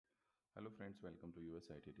Hello, friends. Welcome to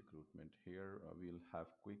USIT Recruitment. Here we'll have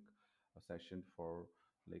quick session for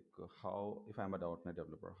how if I'm a .NET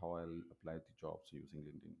developer, how I'll apply the jobs using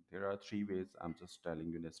LinkedIn. There are three ways. I'm just telling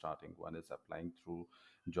you in the starting. One is applying through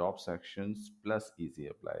job sections plus easy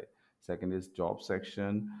apply. Second is job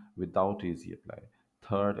section without easy apply.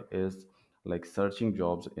 Third is like searching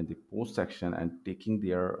jobs in the post section and taking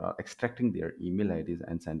their extracting their email IDs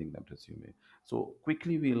and sending them resume. So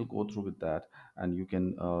quickly we'll go through with that, and you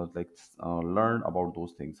can learn about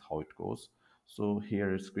those things how it goes. So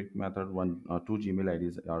here is quick method. Two Gmail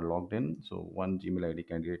IDs are logged in. So one Gmail ID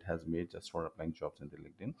candidate has made just for applying jobs in the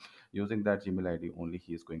LinkedIn. Using that Gmail ID only,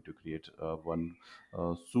 he is going to create one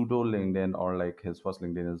pseudo LinkedIn, or like his first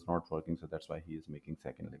LinkedIn is not working, so that's why he is making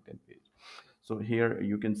second LinkedIn page. So here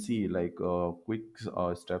you can see quick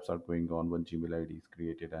steps are going on when Gmail ID is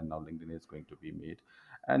created and now LinkedIn is going to be made.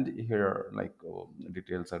 And here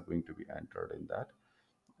details are going to be entered in that.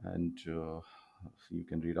 And you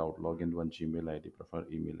can read out login one Gmail ID, prefer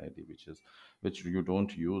email ID, which you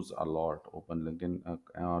don't use a lot. Open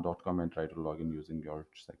linkedin.com and try to log in using your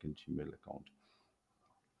second Gmail account.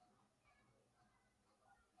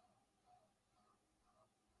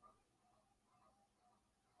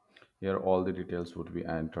 Here, all the details would be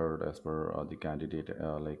entered as per the candidate,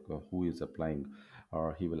 who is applying,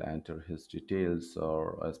 or he will enter his details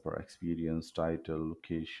or as per experience, title,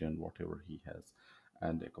 location, whatever he has,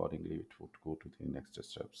 and accordingly it would go to the next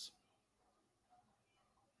steps.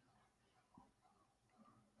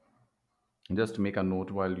 Just make a note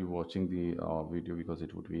while you're watching the video, because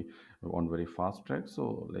it would be on very fast track.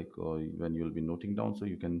 So when you'll be noting down, so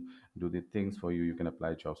you can do the things for you, you can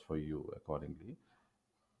apply jobs for you accordingly.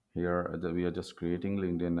 Here, we are just creating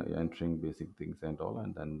LinkedIn, entering basic things and all,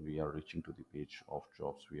 and then we are reaching to the page of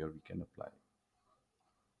jobs where we can apply.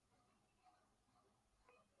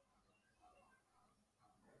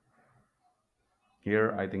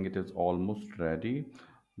 Here, I think it is almost ready.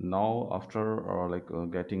 Now, after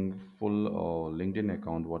getting full LinkedIn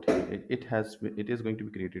account, it is going to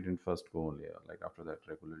be created in first go only. Like after that,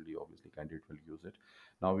 regularly, obviously, candidate will use it.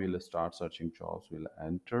 Now we'll start searching jobs. We'll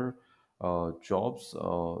enter jobs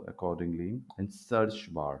accordingly in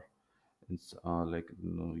search bar.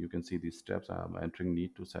 You can see these steps. I'm entering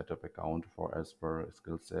need to set up account for as per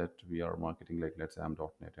skill set. We are marketing, like let's say I'm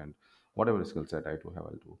 .NET, and whatever skill set I do have,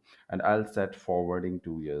 I'll do. And I'll set forwarding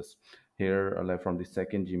 2 years. Here, like from the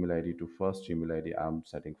second Gmail ID to first Gmail ID, I'm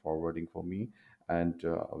setting forwarding for me. And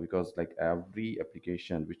because like every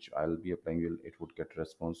application which I'll be applying, it would get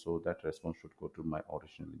response. So that response should go to my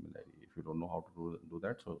original email ID. If you don't know how to do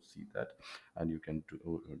that, so see that, and you can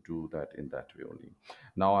do that in that way only.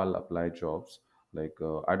 Now I'll apply jobs.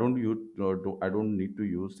 I don't need to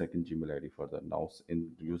use second Gmail ID further. Now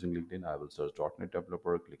in using LinkedIn, I will search .NET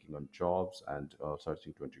developer, clicking on jobs and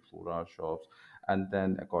searching 24-hour jobs, and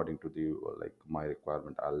then according to the my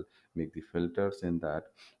requirement, I'll make the filters in that,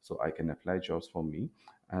 so I can apply jobs for me.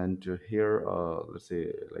 And here, let's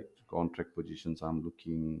say like contract positions I'm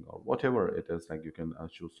looking, or whatever it is, like you can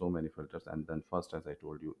choose so many filters. And then first, as I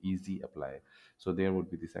told you, easy apply. So there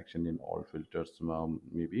would be the section in all filters,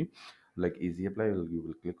 maybe like easy apply, you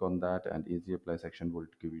will click on that, and easy apply section will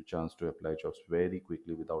give you chance to apply jobs very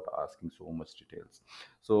quickly without asking so much details.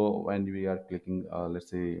 So when we are clicking, let's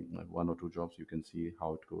say one or two jobs, you can see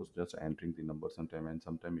how it goes, just entering the number sometime, and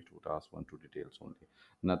sometime it would ask one two details only,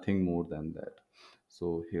 nothing more than that.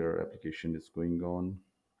 So here application is going on.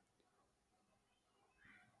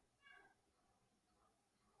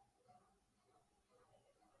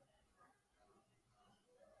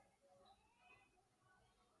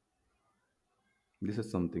 This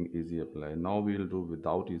is something easy apply. Now we will do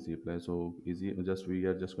without easy apply. So easy, just we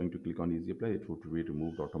are just going to click on easy apply, it would be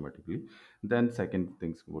removed automatically. Then second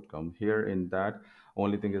things would come here. In that,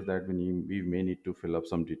 only thing is that we may need to fill up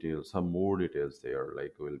some details, some more details there,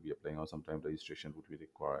 like we'll be applying, or sometimes registration would be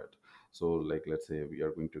required. So like let's say we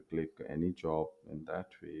are going to click any job in that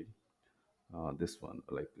way. This one,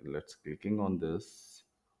 like let's clicking on this,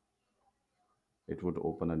 it would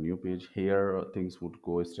open a new page. Here things would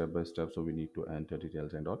go step by step, so we need to enter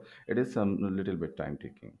details and all. It is some little bit time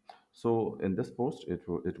taking. So in this post, it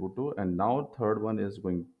would do. And now third one is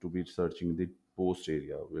going to be searching the post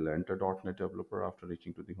area. We'll enter .NET developer after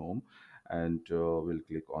reaching to the home, and we'll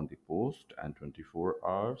click on the post and 24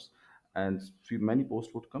 hours, and many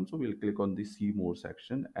posts would come. So we'll click on the see more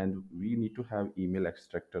section, and we need to have email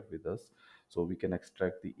extractor with us, so we can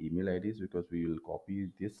extract the email IDs, because we will copy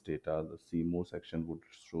this data. The see more section would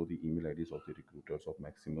show the email IDs of the recruiters of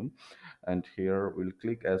maximum. And here we'll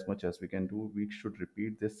click as much as we can do. We should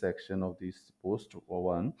repeat this section of this post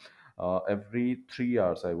one every 3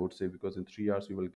 hours, I would say, because in 3 hours we will